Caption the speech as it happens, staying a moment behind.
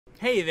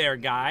Hey there,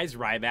 guys.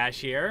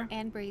 Rybash here.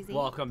 And Breezy.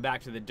 Welcome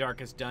back to the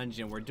Darkest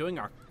Dungeon. We're doing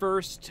our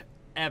first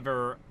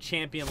ever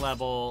champion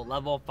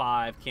level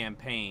 5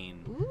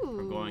 campaign. Ooh.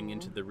 We're going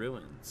into the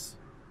ruins.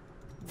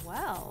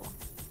 Well.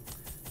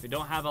 We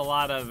don't have a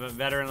lot of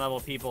veteran level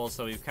people,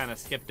 so we've kind of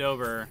skipped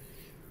over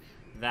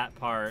that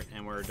part,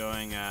 and we're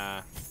doing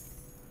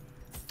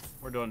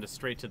just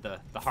straight to the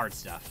hard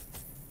stuff.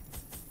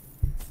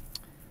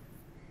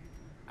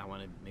 I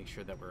want to make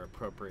sure that we're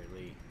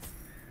appropriately.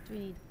 Do we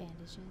need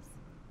bandages?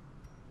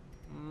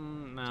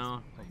 No,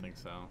 I don't think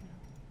so.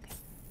 Okay.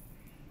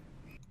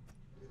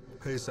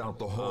 Pace out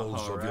the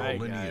halls of your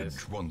lineage,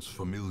 guys. once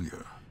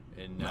familiar.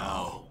 And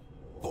Now,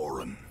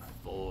 foreign.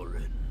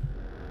 Foreign.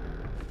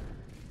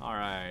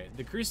 Alright.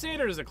 The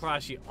Crusader is a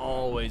class you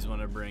always want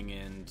to bring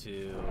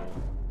into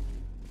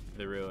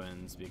the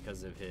ruins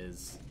because of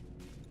his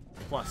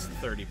plus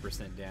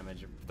 30%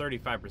 damage,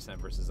 35%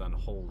 versus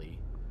unholy.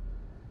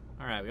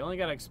 Alright, we only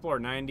got to explore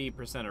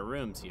 90% of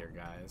rooms here,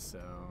 guys, so.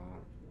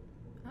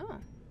 Oh.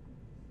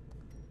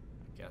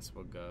 Guess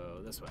we'll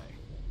go this way.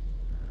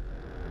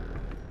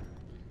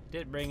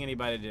 Didn't bring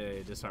anybody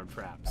to disarm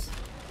traps,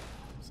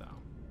 so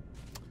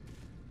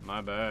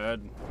my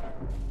bad.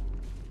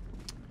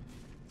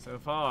 So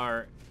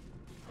far,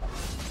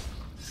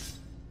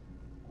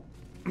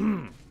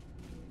 never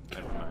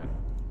mind.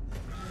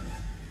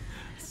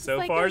 So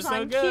like far, it was so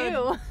on good.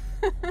 cue.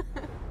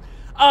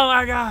 Oh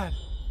my god!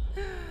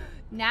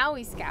 Now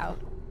we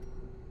scout.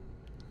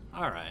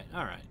 All right,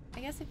 all right. I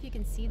guess if you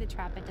can see the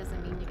trap, it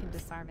doesn't mean you can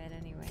disarm it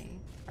anyway.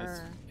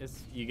 Or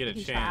You get a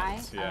you can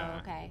chance. try? Yeah. Oh,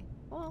 okay.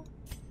 Well,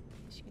 I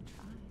guess you can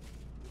try.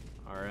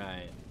 All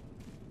right.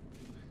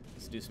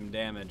 Let's do some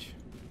damage,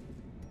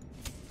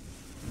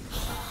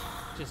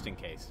 just in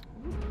case.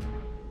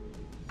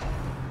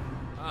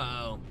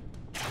 Uh-oh.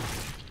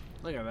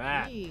 Look at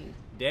that. Hey.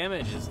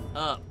 Damage is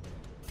up.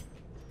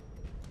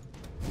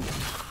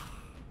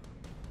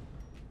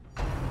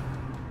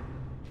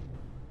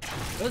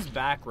 Those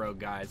back row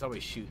guys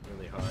always shoot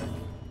really hard.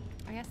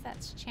 I guess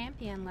that's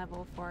champion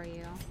level for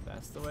you.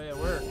 That's the way it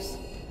works.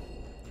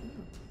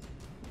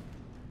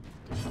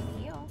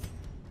 Heal.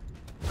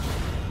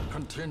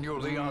 Continue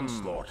the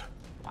onslaught.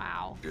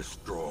 Wow.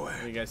 Destroy.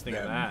 What do you guys think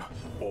of them that?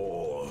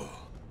 all.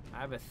 I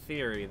have a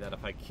theory that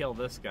if I kill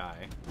this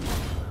guy,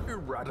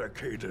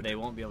 Eradicated. they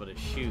won't be able to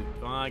shoot.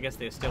 Well, I guess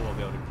they still won't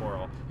be able to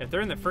coral. If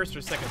they're in the first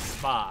or second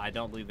spot, I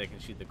don't believe they can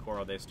shoot the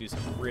coral. They just do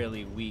some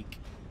really weak.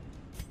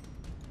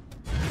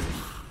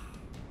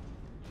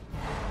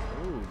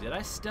 Ooh, did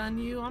I stun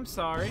you? I'm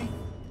sorry.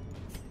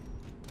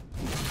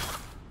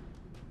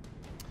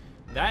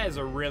 That is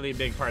a really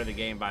big part of the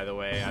game, by the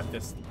way. At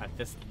this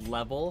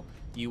level,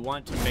 you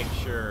want to make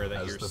sure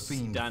that As you're the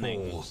fiend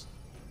stunning falls,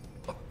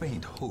 a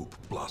faint hope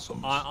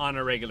blossoms. on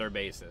a regular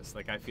basis.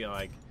 Like, I feel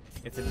like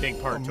it's a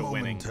big part to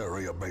winning.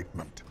 Momentary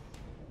abatement.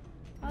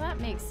 Well, that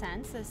makes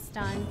sense. A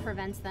stun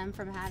prevents them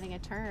from having a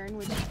turn,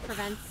 which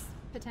prevents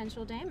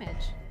potential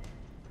damage.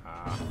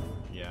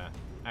 Yeah,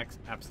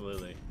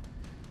 absolutely.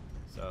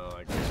 So,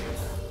 like,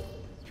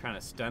 trying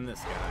to stun this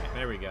guy.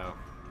 There we go.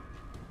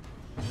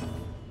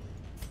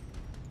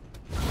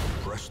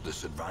 Press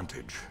this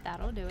advantage.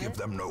 That'll do Give it.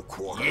 them no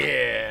quarter.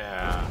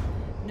 Yeah.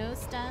 No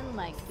stun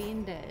like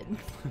being dead.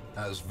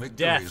 As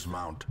victories Death.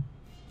 mount,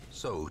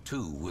 so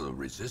too will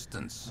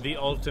resistance. The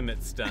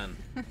ultimate stun.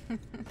 Gonna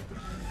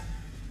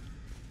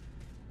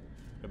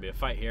be a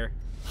fight here.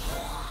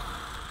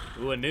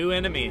 Ooh, a new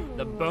enemy,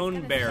 the Ooh, I was Bone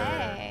gonna Bearer.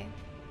 say.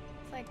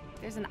 It's like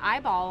there's an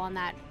eyeball on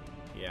that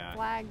Yeah.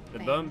 flag The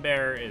thing. Bone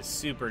Bearer is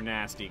super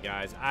nasty,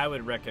 guys. I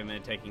would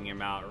recommend taking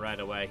him out right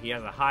away. He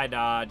has a high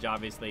dodge,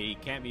 obviously. He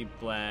can't be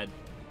bled.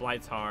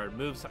 Blight's hard.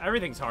 Moves.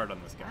 Everything's hard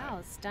on this guy.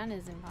 Wow, stun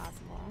is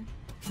impossible.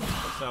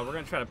 So we're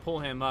gonna try to pull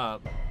him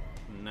up.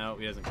 No,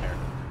 he doesn't care.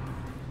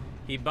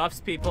 He buffs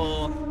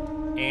people,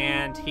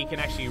 and he can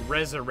actually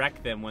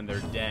resurrect them when they're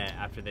dead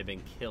after they've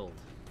been killed.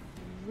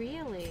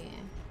 Really?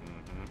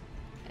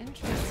 Mm-hmm.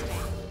 Interesting.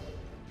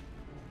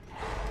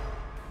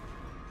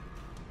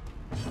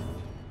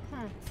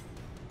 Huh.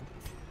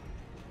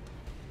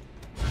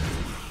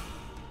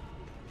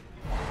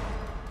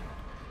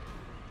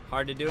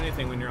 Hard to do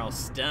anything when you're all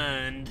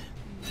stunned.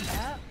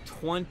 Yep.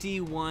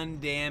 21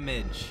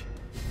 damage.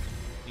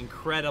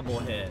 Incredible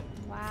hit.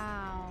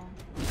 Wow.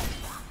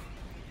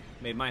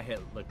 Made my hit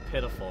look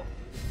pitiful.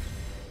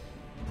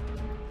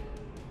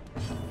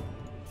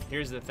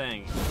 Here's the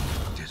thing.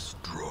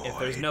 Destroy. If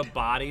there's no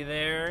body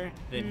there,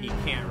 then he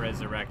can't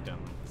resurrect him.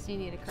 So you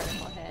need a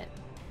critical hit.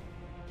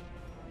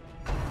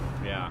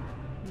 Yeah.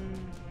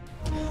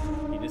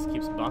 He just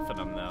keeps buffing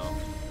him, though.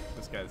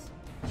 This guy's...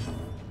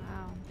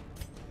 Wow.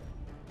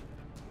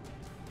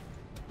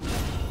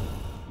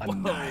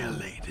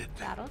 Annihilated.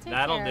 That'll do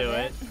care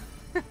it.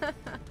 of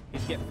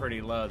He's getting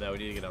pretty low, though. We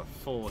need to get a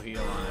full heal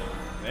on him.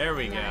 There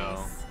we go.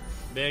 Nice.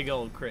 Big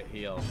old crit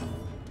heal.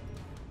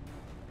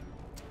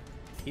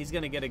 He's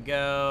going to get a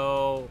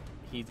go.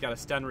 He's got a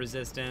stun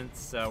resistance,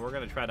 so we're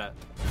going to try to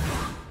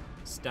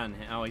stun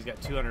him. Oh, he's got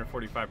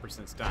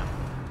 245% stun.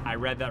 I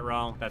read that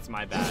wrong. That's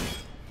my bad.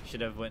 Should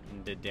have went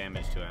and did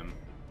damage to him.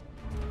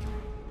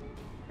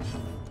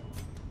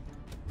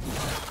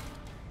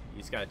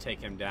 just gotta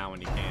take him down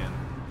when you can.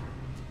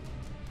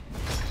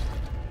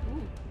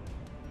 Ooh.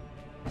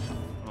 I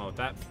don't know what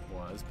that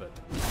was, but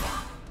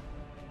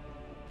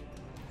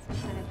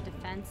Some kind of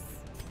defense.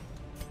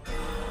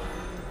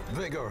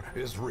 Vigor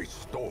is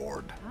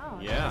restored. Oh,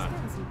 Yeah. he's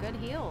getting some good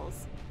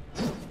heals.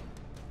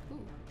 Ooh,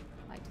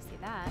 like to see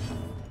that.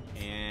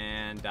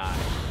 and die.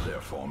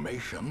 Their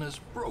formation is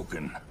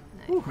broken.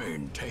 Nice.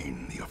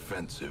 Maintain the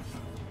offensive.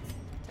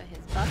 So his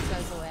buff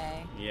goes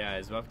away. Yeah,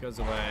 his buff goes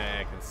away.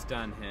 I can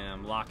stun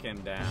him, lock him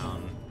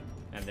down,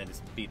 and then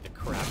just beat the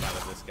crap out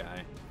of this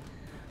guy.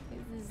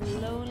 He's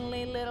this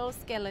lonely little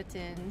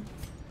skeleton.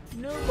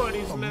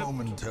 Nobody's A left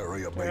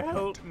momentary to abatement.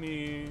 help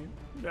me.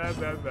 Blah,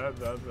 blah, blah,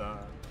 blah, blah.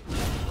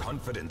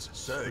 Confidence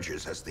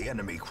surges as the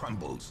enemy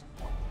crumbles.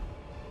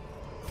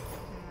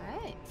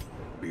 Alright.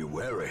 Be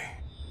wary.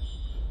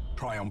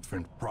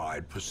 Triumphant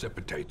pride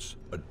precipitates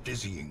a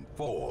dizzying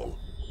fall.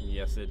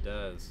 Yes, it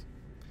does.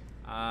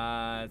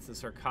 It's a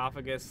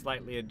sarcophagus,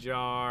 slightly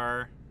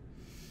ajar.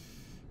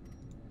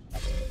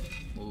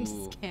 Ooh,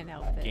 Just can't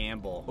help it.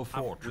 gamble. A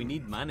fortune. We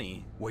need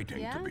money. Waiting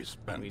Yeah? to be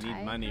spent. We need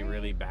I money agree.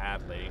 really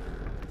badly.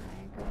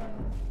 I agree.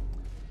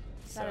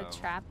 Is that a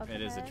trap up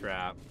It is a ahead?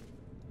 trap.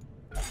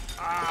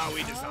 Ah,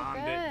 we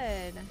disarmed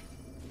it.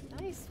 Good.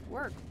 Nice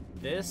work.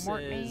 This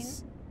Mortmain.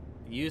 is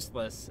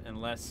useless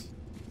unless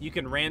you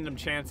can random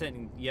chance it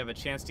and you have a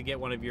chance to get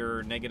one of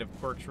your negative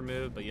quirks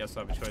removed, but you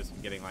also have a choice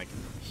of getting like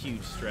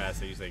huge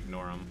stress. I usually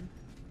ignore them.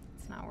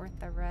 It's not worth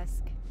the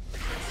risk.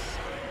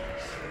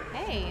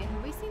 Hey,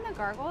 have we seen the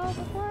gargoyle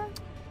before?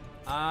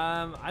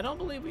 I don't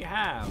believe we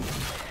have.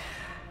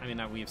 I mean,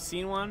 we've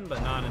seen one,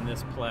 but not in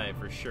this play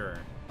for sure.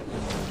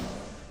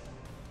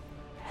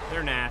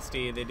 They're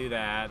nasty. They do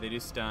that. They do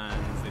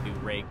stuns. They do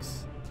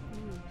rakes.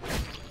 Ooh.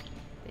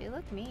 They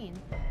look mean.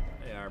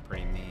 They are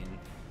pretty mean.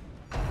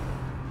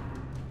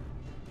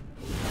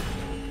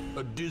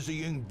 A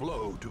dizzying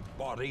blow to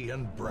body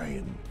and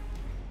brain.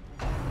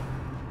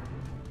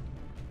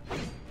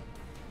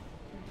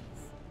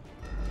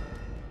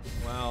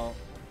 Well,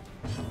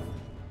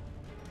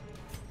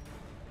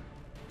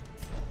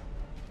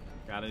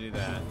 gotta do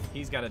that.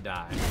 He's gotta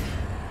die.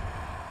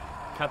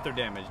 Cut their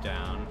damage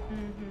down.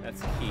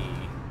 That's key.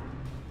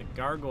 The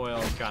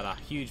gargoyle's got a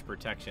huge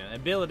protection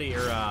ability,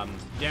 or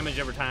damage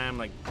over time.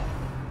 Like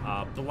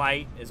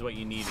blight is what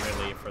you need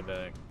really for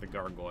the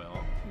gargoyle.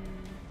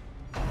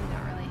 You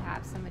don't really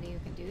have somebody who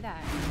can do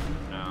that.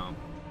 No.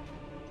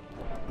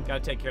 Gotta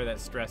take care of that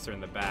stressor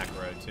in the back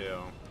row too.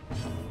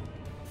 Sure.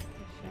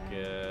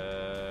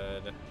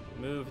 Good.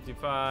 Move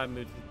 55.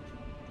 Move.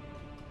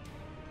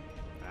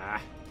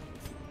 Ah.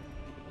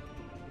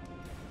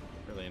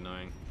 Really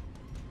annoying.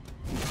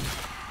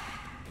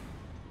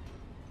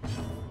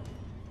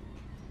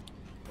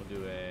 We'll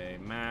do a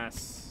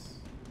mass.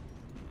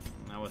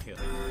 Now with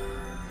healing.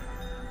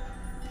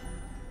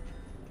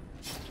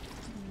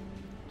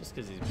 Just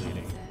because he's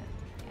bleeding.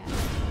 That's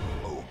it.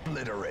 Yeah.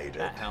 Obliterated.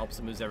 That helps.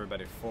 It moves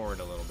everybody forward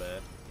a little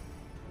bit.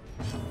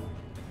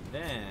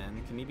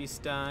 Then, can he be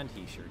stunned?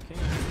 He sure can.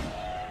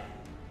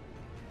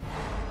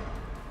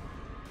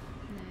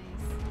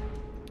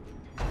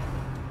 Nice.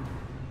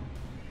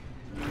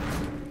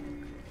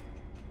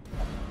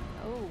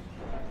 Oh.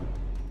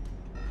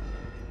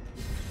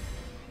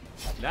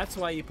 That's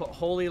why you put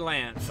Holy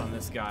Lance on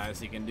this guy,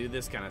 so you can do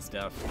this kind of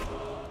stuff.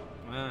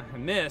 I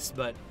miss,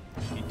 but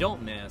if you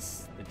don't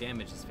miss, the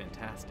damage is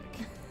fantastic.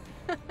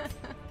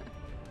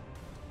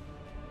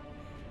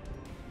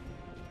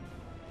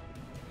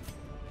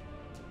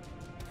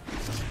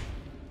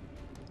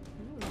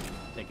 Ooh.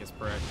 Take his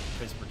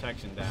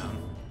protection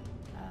down.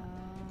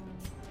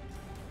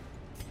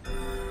 Oh.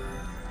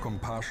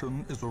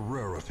 Compassion is a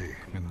rarity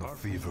in the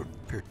fevered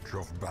pitch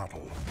of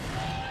battle.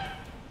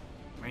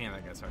 Man,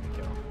 that guy's hard to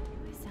kill.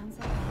 It sounds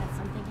like he had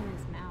something in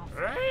his mouth.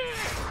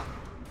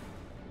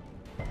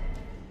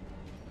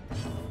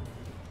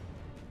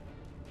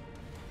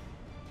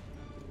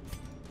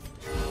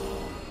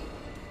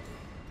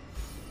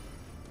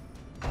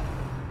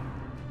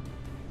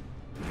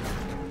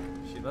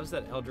 She loves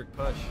that Eldritch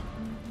push.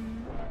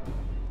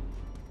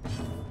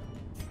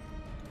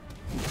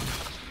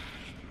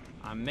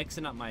 I'm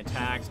mixing up my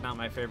attacks, not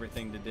my favorite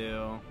thing to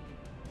do.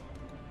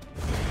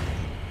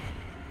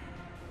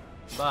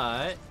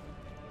 But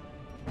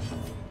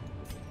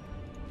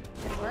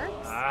It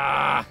works?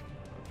 thought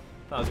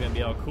I was gonna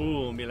be all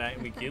cool and be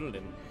like, we killed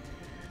him.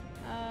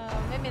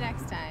 Maybe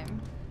next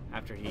time.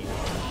 After he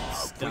How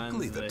stuns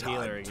quickly the the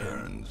healer tide again.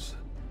 turns.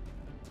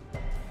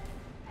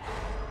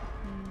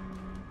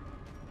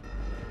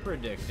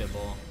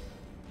 Predictable.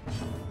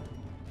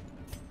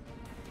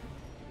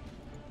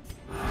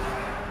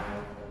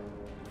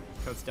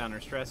 Cuts down her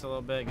stress a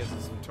little bit, gives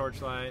us some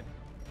torchlight.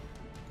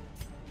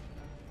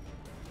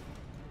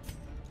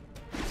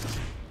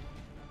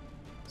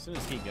 As soon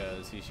as he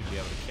goes, he should be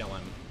able to kill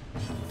him.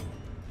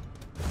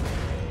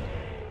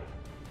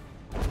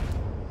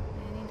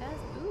 And he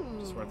does.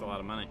 Ooh. It's worth a lot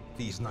of money.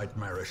 These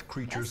nightmarish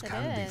creatures Yes, it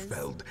can is. be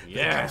felled.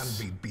 Yes.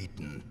 They can be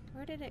beaten.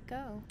 Where did it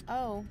go?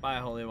 Oh, Bye,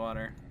 holy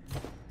water.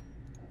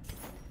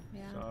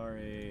 yeah.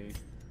 Sorry.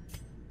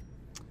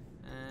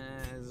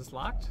 this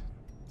locked?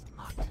 It's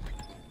unlocked.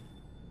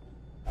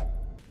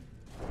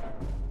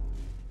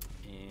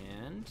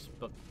 And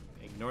book.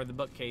 Ignore the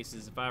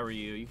bookcases. If I were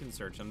you, you can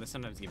search them. They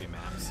sometimes give you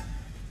maps.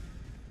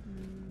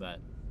 But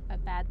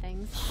bad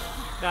things.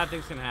 Bad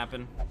things can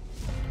happen.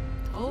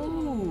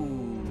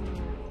 Oh!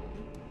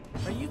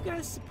 Are you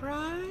guys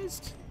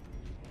surprised?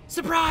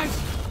 Surprise!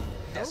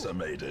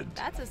 Decimated.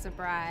 That's a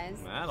surprise.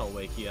 That'll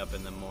wake you up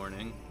in the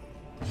morning.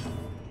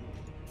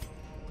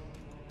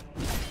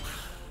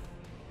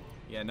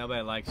 Yeah,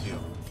 nobody likes you.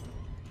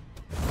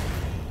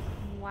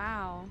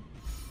 Wow.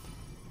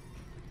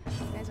 You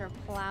guys are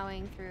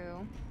plowing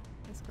through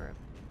this group.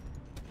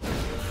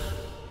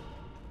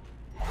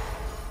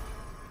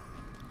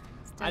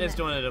 I just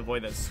wanted to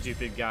avoid that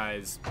stupid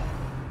guy's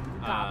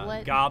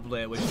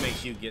goblet, which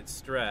makes you get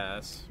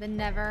stress. The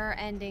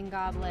never-ending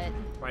goblet.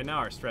 Right now,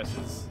 our stress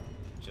is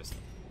just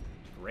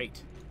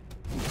great.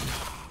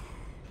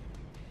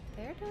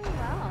 They're doing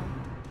well.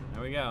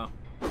 There we go.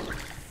 Ooh.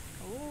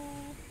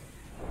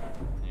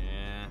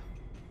 Yeah.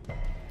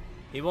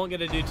 He won't get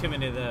to do too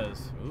many of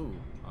those. Ooh.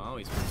 Oh,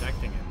 he's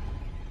protecting him.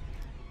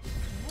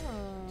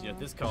 Oh. Do you know what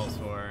this calls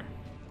for?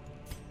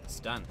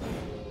 Stun.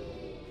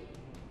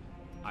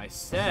 I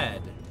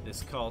said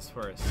this calls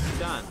for a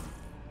stun.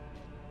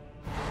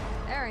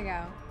 There we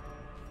go.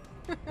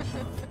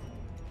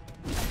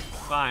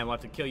 Fine, we'll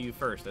have to kill you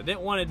first. I didn't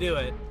want to do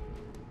it.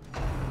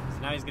 So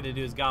now he's going to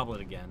do his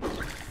goblet again.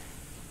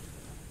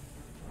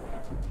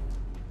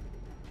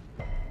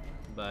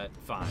 But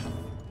fine.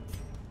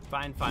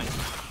 Fine, fine.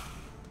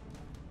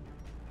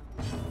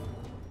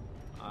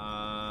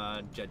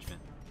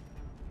 Judgment.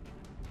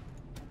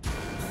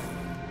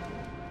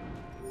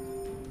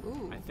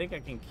 Ooh. I think I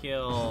can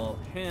kill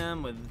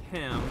him with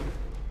him.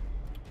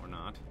 Or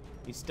not.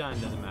 He's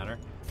stunned, doesn't matter.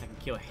 I can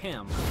kill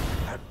him.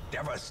 A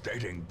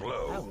devastating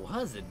blow. That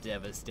was a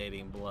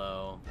devastating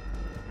blow.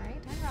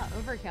 Alright, talk about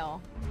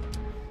overkill.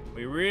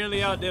 We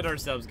really outdid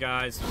ourselves,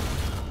 guys.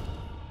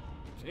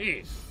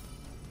 Jeez.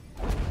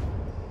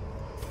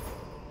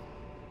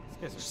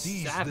 These guys are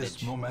Seize savage.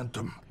 this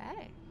momentum.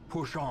 Okay.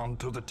 Push on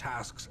to the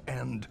task's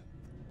end.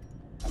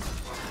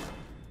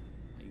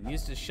 You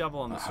used a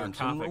shovel on the A handsome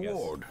sarcophagus.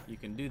 reward. You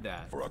can do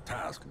that. For a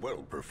task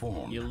well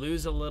performed. You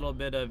lose a little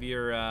bit of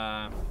your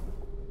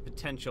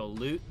potential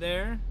loot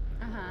there,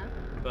 Uh-huh.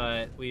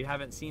 but we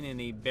haven't seen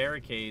any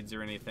barricades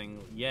or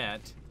anything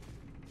yet.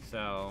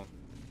 So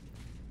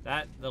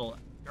that little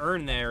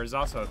urn there is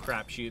also a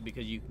crapshoot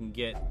because you can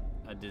get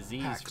a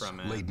disease Packs from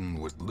it. laden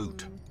with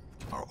loot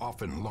are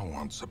often low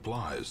on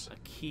supplies. A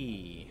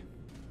key.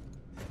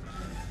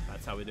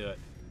 That's how we do it.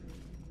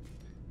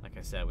 Like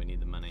I said, we need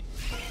the money.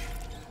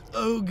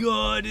 Oh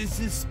god, it's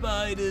the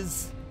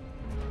spiders.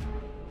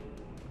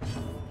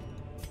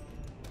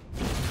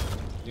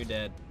 You're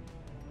dead.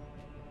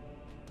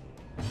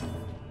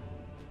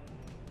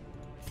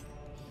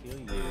 Kill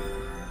you.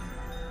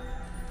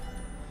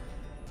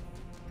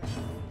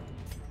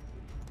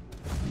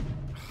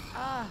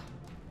 Ah.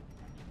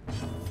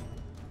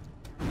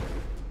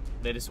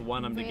 They just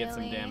want him to get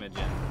some Really? damage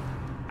in.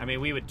 I mean,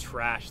 we would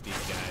trash these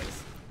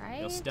guys. Right?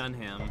 They'll stun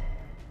him.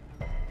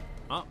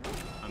 Oh,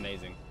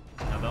 amazing.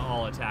 Now they'll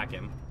all attack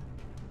him.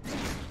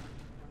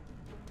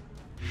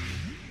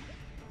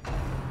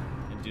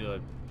 And do a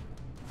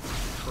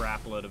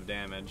crap load of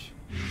damage.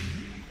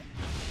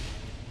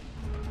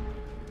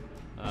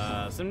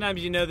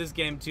 Sometimes you know this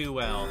game too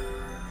well.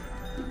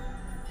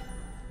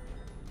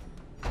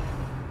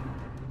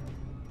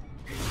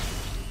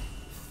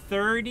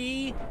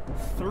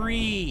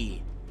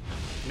 $33.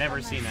 Never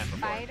From a seen that before.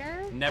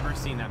 spider? Never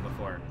seen that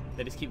before.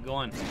 They just keep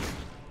going.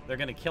 They're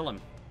gonna kill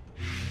him.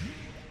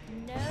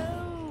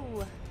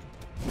 No.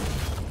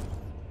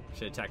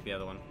 Should attack the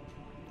other one.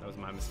 That was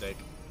my mistake.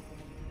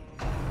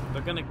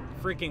 They're gonna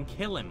freaking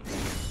kill him.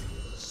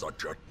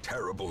 Such a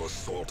terrible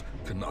assault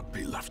cannot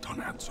be left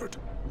unanswered.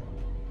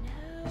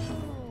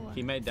 No.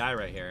 He may die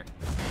right here.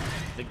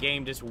 The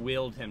game just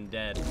willed him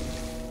dead.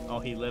 Oh,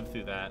 he lived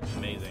through that.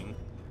 Amazing.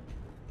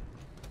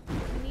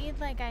 We need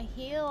like a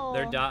heal.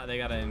 They got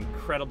an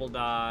incredible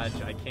dodge.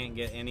 I can't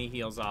get any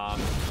heals off.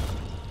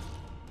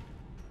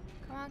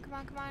 Come on, come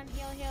on, come on.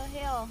 Heal, heal,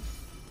 heal.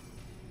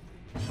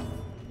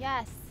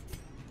 Yes.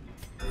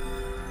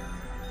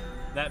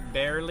 That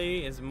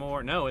barely is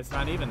more. No, it's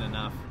not even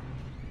enough.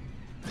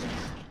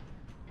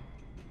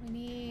 We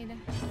need. Need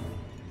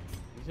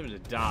him to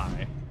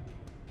die.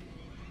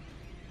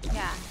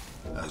 Yeah.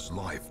 As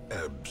life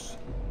ebbs,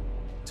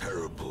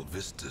 terrible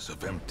vistas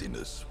of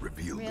emptiness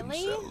reveal Really?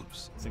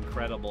 themselves. It's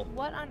incredible.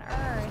 What on It's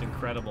earth?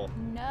 incredible.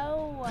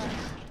 No.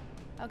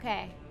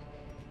 Okay.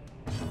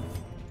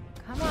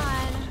 Come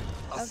on.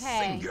 A Okay.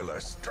 singular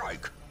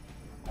strike.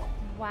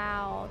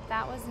 Wow,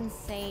 that was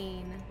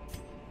insane.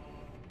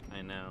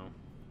 I know.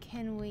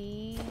 Can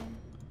we?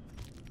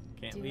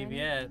 Can't Do leave any-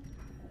 yet.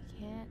 We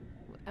can't.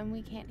 And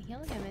we can't heal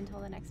him until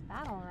the next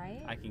battle,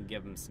 right? I can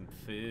give him some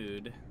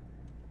food.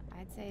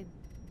 I'd say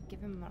give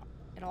him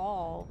it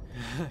all.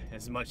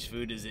 As much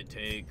food as it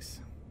takes.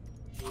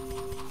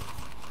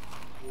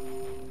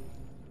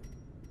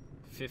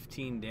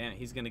 15 damage.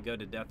 He's gonna go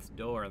to death's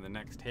door in the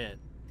next hit.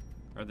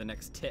 or the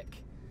next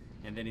tick.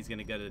 And then he's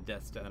gonna go to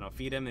death's door, and I'll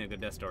feed him, and he'll go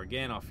to death's door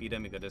again. I'll feed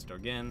him, he'll go to death's door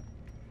again.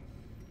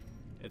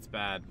 It's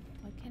bad.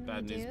 What can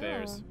Bad we news do?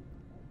 bears.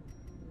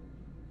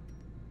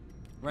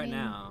 Right mean-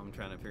 now, I'm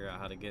trying to figure out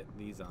how to get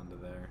these onto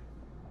there.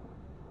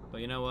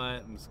 But you know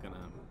what? I'm just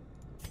gonna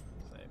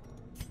say,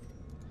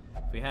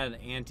 if we had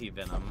an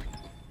anti-venom.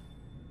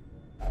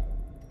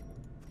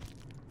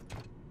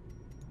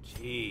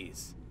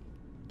 Jeez.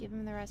 Give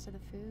him the rest of the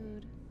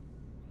food.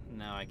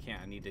 No, I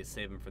can't. I need to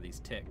save him for these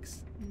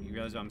ticks. Mm. You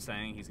realize what I'm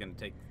saying? He's gonna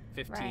take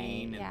 15, Right,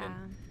 and yeah.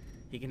 then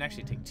he can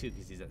actually Yeah. take 2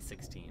 because he's at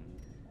 16.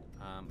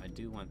 I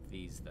do want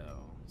these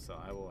though, so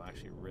I will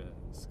actually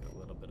risk a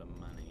little bit of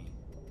money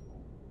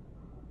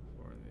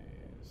for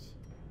these.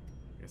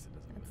 I guess it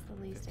doesn't. That's the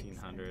matter. least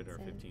 1500 or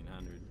expensive.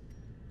 1500.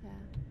 Yeah.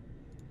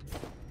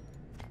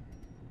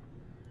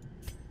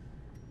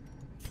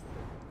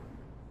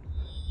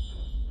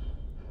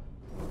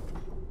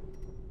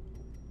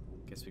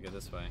 Guess we go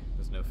this way.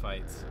 There's no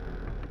fights.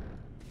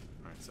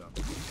 All right, so.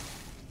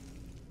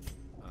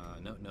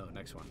 No,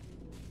 next one.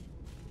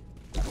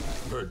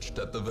 Perched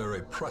at the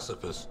very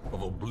precipice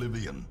of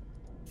oblivion.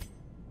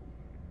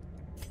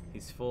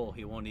 He's full.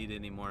 He won't eat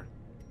anymore.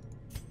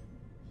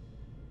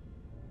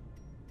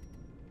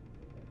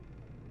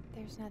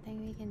 There's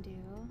nothing we can do.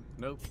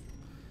 Nope.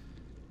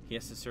 He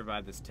has to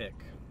survive this tick.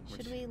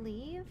 Should we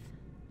leave?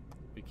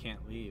 We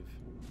can't leave.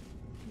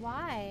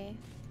 Why?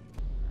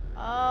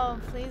 Oh,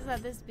 please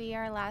let this be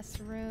our last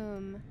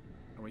room.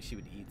 I wish he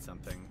would eat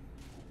something.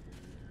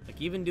 Like,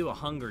 even do a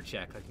hunger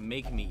check. Like,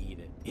 make me eat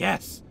it.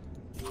 Yes!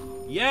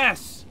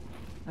 Yes!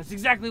 That's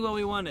exactly what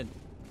we wanted.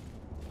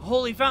 A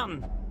holy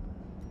fountain.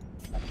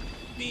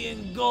 Be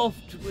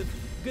engulfed with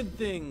good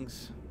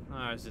things.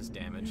 Oh, it's just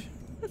damage.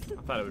 I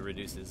thought it would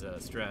reduce his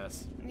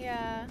stress.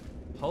 Yeah.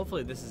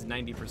 Hopefully this is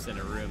 90%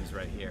 of rooms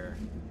right here.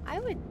 I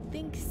would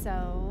think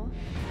so.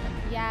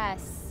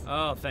 Yes.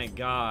 Oh, thank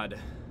God.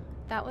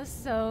 That was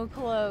so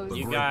close. The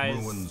You great guys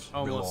ruins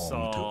almost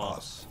belong saw to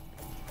us.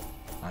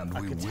 And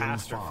a we will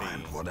catastrophe.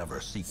 find whatever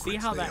secrets See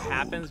how they that hold.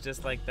 happens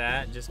just like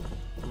that? Just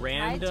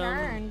random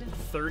turned.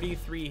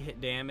 33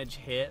 damage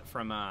hit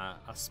from a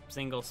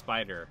single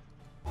spider.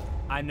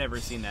 I've never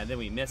seen that. Then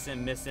we miss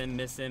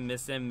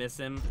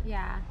him.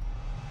 Yeah,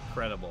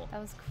 Incredible. that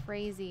was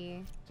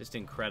crazy. Just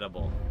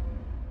incredible.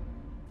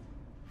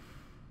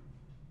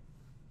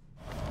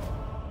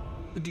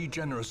 The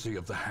degeneracy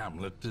of the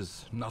hamlet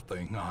is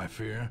nothing, I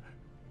fear,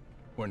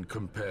 when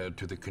compared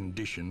to the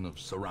condition of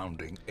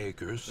surrounding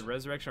acres. The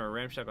resurrection of a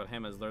ramshackle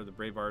hamlet has lured the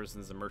brave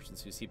artisans and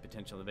merchants who see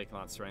potential in the vacant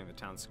lots surrounding the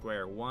town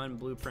square. 1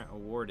 blueprint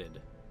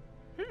awarded.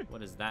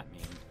 What does that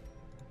mean?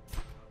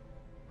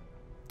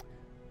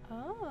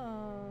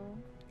 Oh.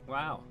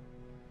 Wow.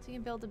 So you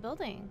can build a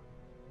building.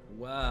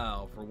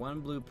 Wow. For 1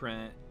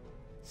 blueprint,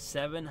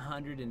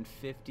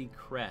 750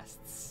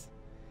 crests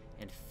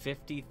and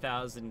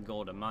 50,000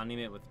 gold. A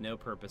monument with no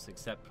purpose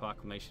except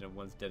proclamation of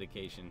one's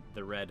dedication.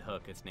 The Red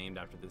Hook is named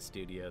after the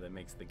studio that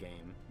makes the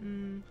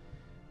game.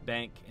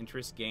 Bank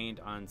interest gained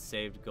on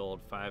saved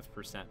gold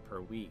 5% per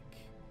week.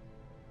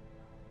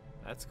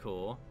 That's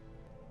cool.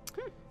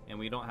 And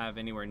we don't have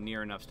anywhere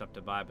near enough stuff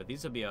to buy, but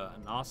these will be an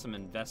awesome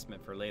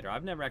investment for later.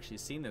 I've never actually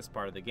seen this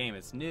part of the game.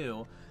 It's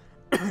new,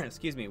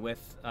 excuse me,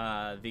 with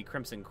the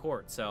Crimson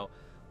Court. So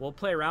we'll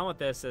play around with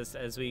this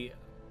as we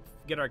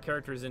get our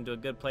characters into a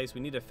good place.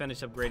 We need to finish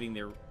upgrading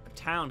the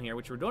town here,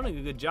 which we're doing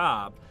a good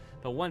job.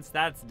 But once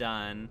that's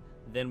done,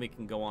 then we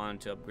can go on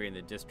to upgrading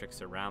the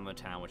districts around the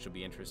town, which will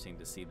be interesting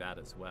to see that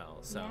as well.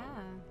 So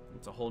Yeah.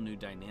 it's a whole new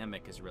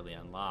dynamic is really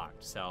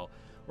unlocked. So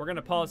we're going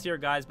to pause here,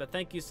 guys, but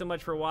thank you so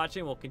much for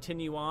watching. We'll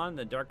continue on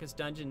the Darkest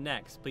Dungeon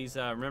next. Please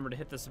remember to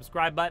hit the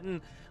subscribe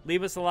button,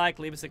 leave us a like,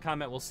 leave us a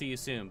comment. We'll see you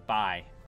soon. Bye.